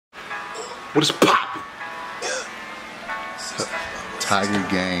What is poppin'? Tiger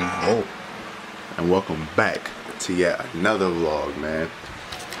Gang. Oh. And welcome back to yet another vlog, man.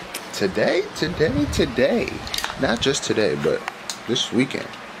 Today. Not just today, but this weekend.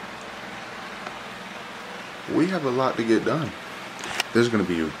 We have a lot to get done. There's gonna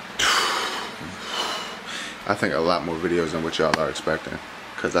be, I think, a lot more videos than what y'all are expecting.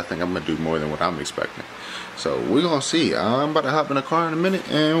 Because I think I'm gonna do more than what I'm expecting. So we're gonna see. I'm about to hop in the car in a minute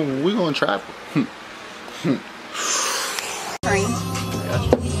and we're gonna travel. Screen.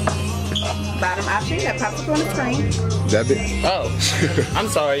 Bottom option, that pops up on the screen. That bit? Oh, I'm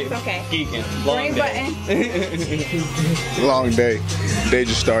sorry. It's okay. Geeking. Long Green day. Long day. Day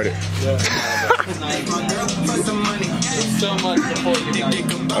just started. Yeah. So much before you know.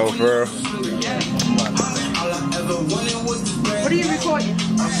 Oh, for real? What are you recording?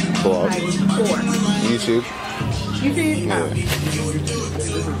 Vlog. Like 4. YouTube. YouTube? Yeah.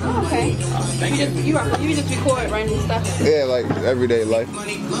 Oh, okay. Thank you. You just record random stuff. Yeah, like everyday life. Have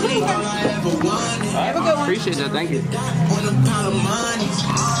a good one. Appreciate that. Thank you.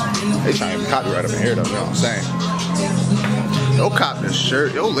 They trying to copyright up in here though, you know what I'm saying? Yo cop this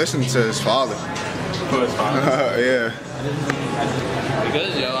shirt. Yo listen to his father. For his father. Yeah.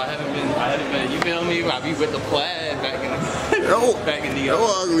 Because yo, I haven't been. You feel me? I be with the plaid back in the. Yo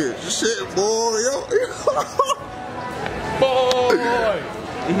ugly as shit, boy. Yo. Boy.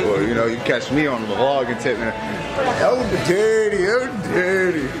 Well, you know, you catch me on the vlog and tip me. Yo dirty.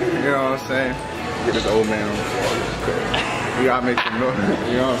 You know what I'm saying? Get this old man on the vlog. You gotta make some noise.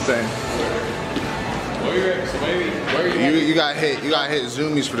 You know what I'm saying? You got hit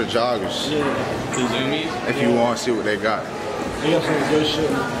zoomies for the joggers. Yeah. The zoomies? If you want to see what they got. They got some good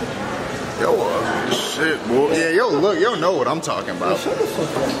shit. Yo, shit, boy. Yeah, yo, look, yo know what I'm talking about.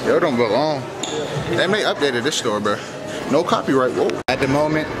 Yo don't belong. They may updated this store, bro. No copyright. Whoa. At the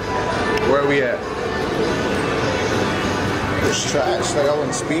moment, where are we at? It's trash. Like I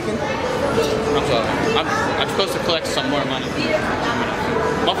wasn't speaking. I'm sorry. I'm supposed to collect some more money.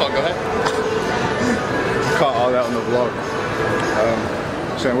 My fault. Go ahead. Caught all that on the vlog.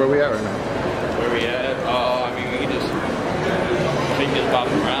 Saying where we at right now? Where we at? Oh, I mean, we just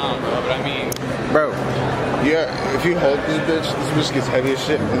bopping around, bro. But I mean, bro, yeah. If you hold this bitch gets heavy as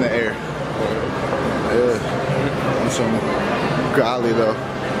shit in the air. Yeah. I'm some golly though.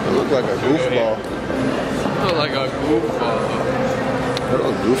 It looked like a goofball. look like a goofball. It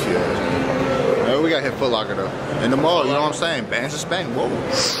look goofy ass. Yeah, we got hit Foot Locker though. In the mall, you know what I'm saying? Bands of Spain. Whoa.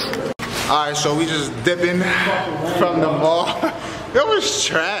 Alright, so we just dipping from the mall. It was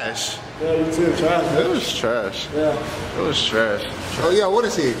trash. Yeah, you too, trash. It was trash. Yeah. It was trash. Oh yeah, what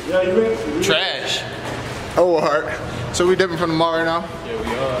is he? Yeah, you ready? Trash. Oh, alright. So we dipping from the mall right now? Yeah,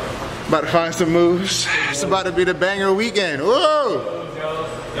 we are. About to find some moves. It's about to be the banger weekend. Whoa!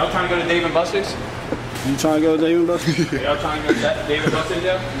 Y'all trying to go to Dave & Buster's? You trying to go to Dave & Buster's? Y'all trying to go to Dave & Buster's,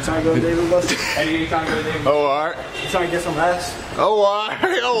 yo? You trying to go to Dave & Buster's? Eddie, you trying to go to Dave & Buster's? Oh, alright. You trying to get some ass? Oh, alright.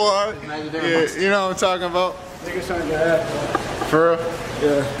 Oh, alright. Yeah, you know what I'm talking about? Niggas trying to get ass. For real?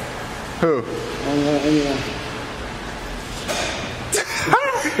 Yeah. Who? Anyone.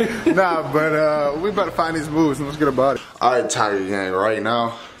 Nah, but we about to find these moves and let's get about it. Alright, Tiger Gang, right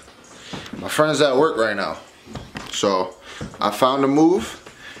now. My friend's at work right now. So, I found a move.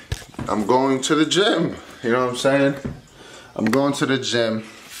 I'm going to the gym. You know what I'm saying? I'm going to the gym.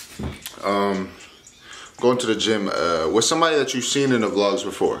 With somebody that you've seen in the vlogs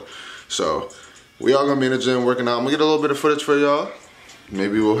before. So, we all gonna be in the gym working out. I'm gonna get a little bit of footage for y'all.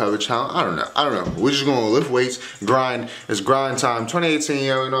 Maybe we'll have a challenge. I don't know. We're just gonna lift weights, grind. It's grind time. 2018,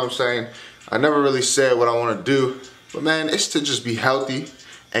 yo, you know what I'm saying? I never really said what I wanna do. But man, it's to just be healthy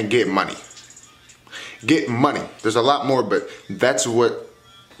and get money. Get money. There's a lot more, but that's what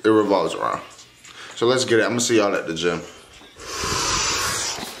it revolves around. So let's get it. I'm gonna see y'all at the gym.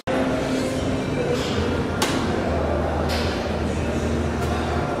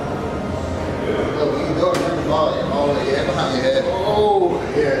 Oh,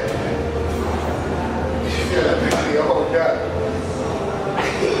 yeah. Yeah, oh, God.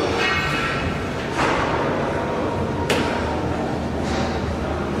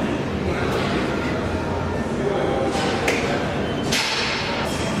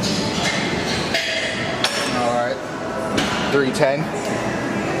 All right. 310.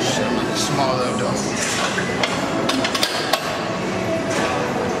 Shit, I'm like small though, though.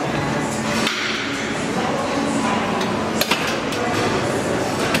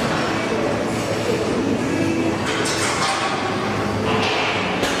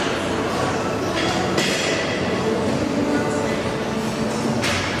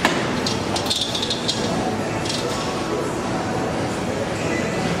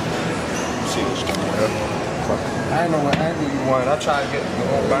 see this stuff. I didn't know what angle you wanted. I tried to get the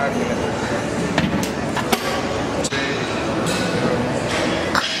whole back in it.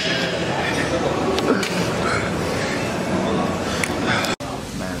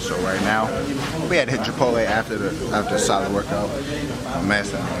 Man, so right now we had to hit Chipotle after the solid workout.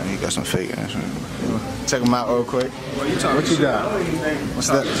 Master, he got some fake ass. Check him out real quick. What you got? What's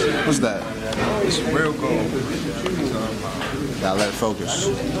that? What's that? It's real gold. Gotta let it focus.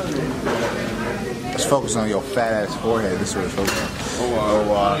 Let's focus on your fat ass forehead. This is what it's focused on.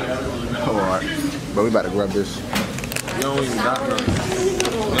 Oh, alright. But we about to grab this. You don't even got nothing.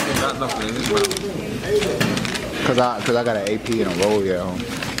 You ain't got nothing in his mouth. Cause I got an AP and a roll at home.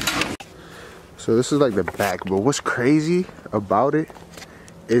 So this is like the back, but what's crazy about it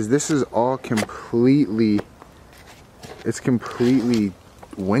is this is all completely, it's completely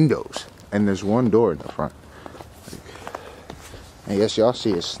windows, and there's one door in the front. I guess y'all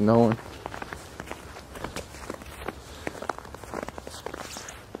see it's snowing.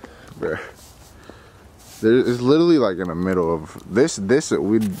 Bruh. It's literally like in the middle of this,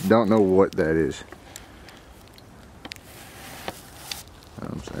 we don't know what that is. You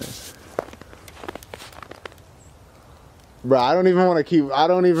know what I'm saying? Bro, I don't even want to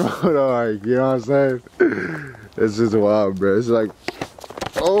like, you know what I'm saying? It's just wild, bro. It's like,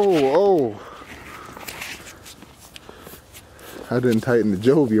 oh. I didn't tighten the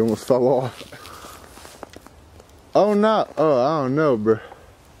Joby, almost fell off. Oh, no. Oh, I don't know, bro.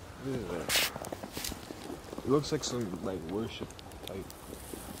 What is that? It looks like some, like, worship type.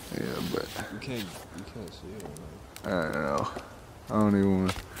 Yeah, but You can't see it. Like. I don't know. I don't even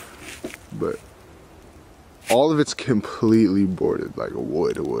want to. But all of it's completely boarded, like a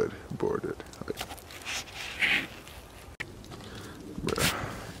wood boarded. Like, bruh,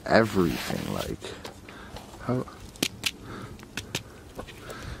 everything, like, how?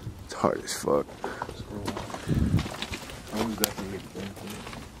 It's hard as fuck.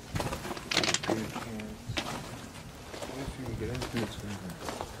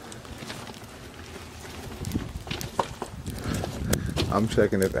 I'm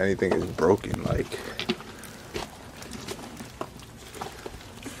checking if anything is broken, like.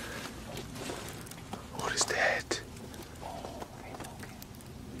 What is that?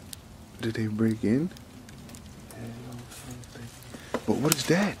 Did they break in? But what is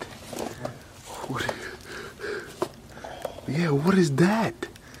that? What? Yeah, what is that?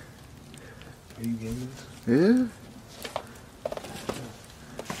 Are you getting this? Yeah?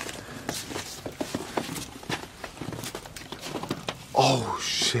 Oh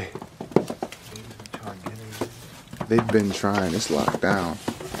shit. They've been trying. It's locked down. I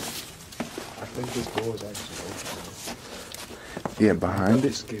think this door is actually open. Yeah, behind it.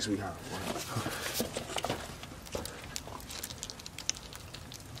 Just in case we got one.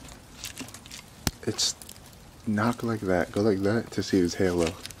 It's knock like that. Go like that to see his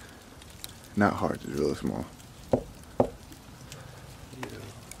halo. Not hard, it's really small. Yeah.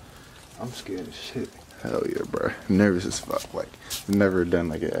 I'm scared as shit. Hell yeah, bro. Nervous as fuck. Like, never done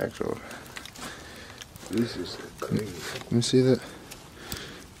like an actual. This is crazy. Let me see that.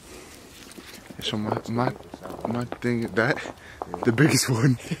 So my thing, that the biggest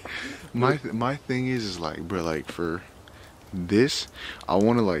one. my thing is like, bro, like for this, I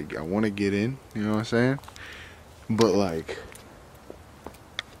wanna get in. You know what I'm saying? But like,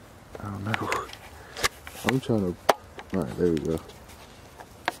 I don't know. I'm trying to. All right, there we go.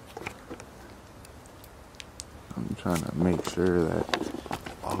 I'm trying to make sure that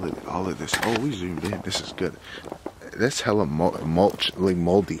all of this. Oh, we zoomed in. This is good. That's hella mulch, like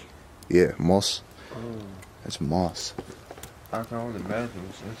moldy. Yeah, moss. Oh. That's moss. I can only imagine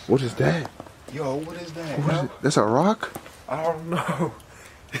this. What is that? Yo, what is that? What is it? That's a rock? I don't know.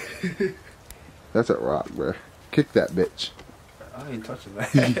 That's a rock, bro. Kick that bitch. I ain't touching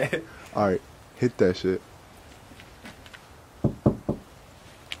that. Alright, hit that shit.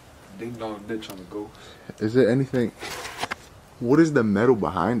 Ding dong ditch on the ghost. Is there anything? What is the metal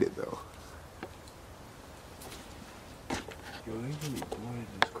behind it though? Yo, they really doing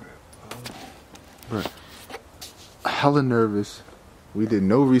this crap. Bro, hella nervous. We did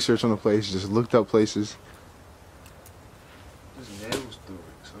no research on the place, just looked up places. There's nails through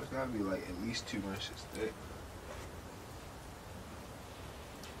it, so it's gotta be like at least 2 inches thick.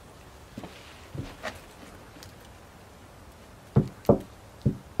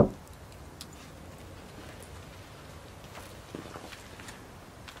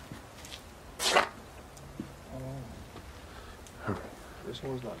 This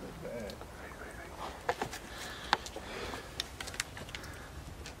one's not that bad.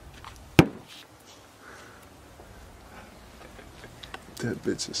 That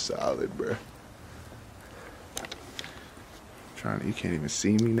bitch is solid, bruh. You can't even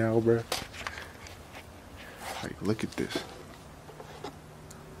see me now, bruh. Like, look at this.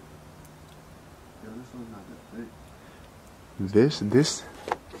 Yo, this one's not that thick. This.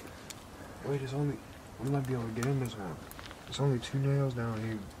 Wait, it's only. We might be able to get in this one. It's only 2 nails down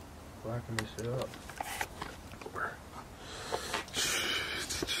here. Blacking this shit up.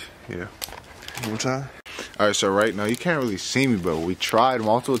 Yeah. One more time. Alright, so right now you can't really see me, but we tried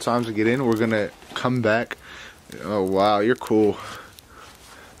multiple times to get in. We're gonna come back. Oh wow, you're cool.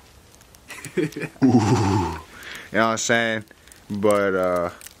 Ooh. You know what I'm saying?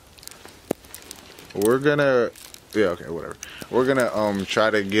 But we're gonna, yeah, okay, whatever. We're gonna try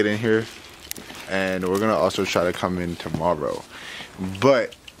to get in here, and we're gonna also try to come in tomorrow.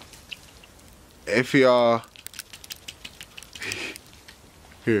 But if y'all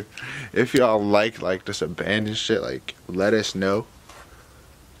here, if y'all like this abandoned shit, like, let us know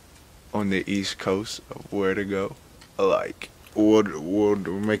on the East Coast of where to go. Like, we'll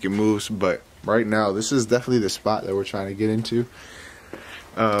make it moves, but right now this is definitely the spot that we're trying to get into.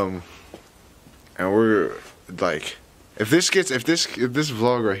 And we're like, if this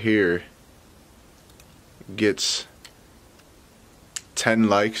vlog right here gets 10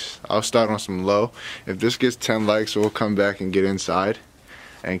 likes, I'll start on some low. If this gets 10 likes, we'll come back and get inside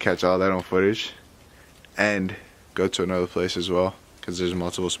and catch all that on footage and go to another place as well, because there's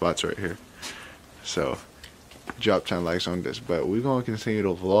multiple spots right here. So drop 10 likes on this, but we're gonna continue to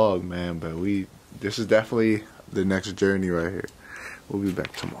vlog, man. But this is definitely the next journey right here. We'll be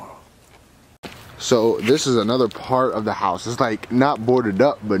back tomorrow. So this is another part of the house. It's like not boarded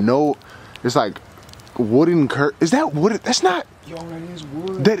up, but no, it's like wooden is that wood? That's not. Yo, that is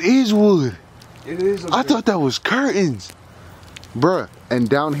wood. That is wood. It is. I thought that was curtains, bruh. And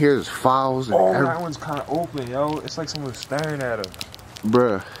down here is files and that one's kind of open, yo. It's like someone's staring at us.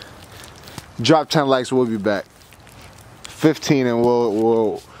 Bruh. Drop 10 likes, we'll be back. 15 and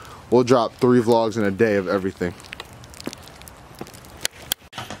we'll drop 3 vlogs in a day of everything.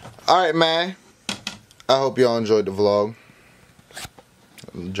 Alright, man. I hope y'all enjoyed the vlog.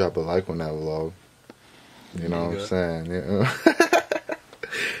 Drop a like on that vlog. You know what I'm saying? You know?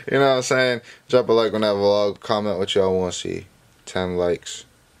 You know what I'm saying? Drop a like on that vlog. Comment what y'all want to see. 10 likes.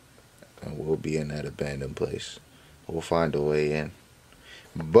 And we'll be in that abandoned place. We'll find a way in.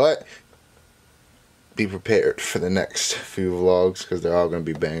 But be prepared for the next few vlogs, because they're all going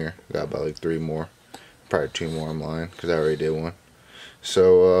to be banger. Got about like 3 more. Probably 2 more in line, because I already did one.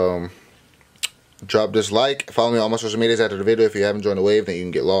 So, drop this like. Follow me on all my social medias after the video. If you haven't joined the wave, then you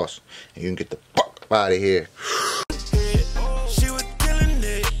can get lost. And you can get the fuck out of here.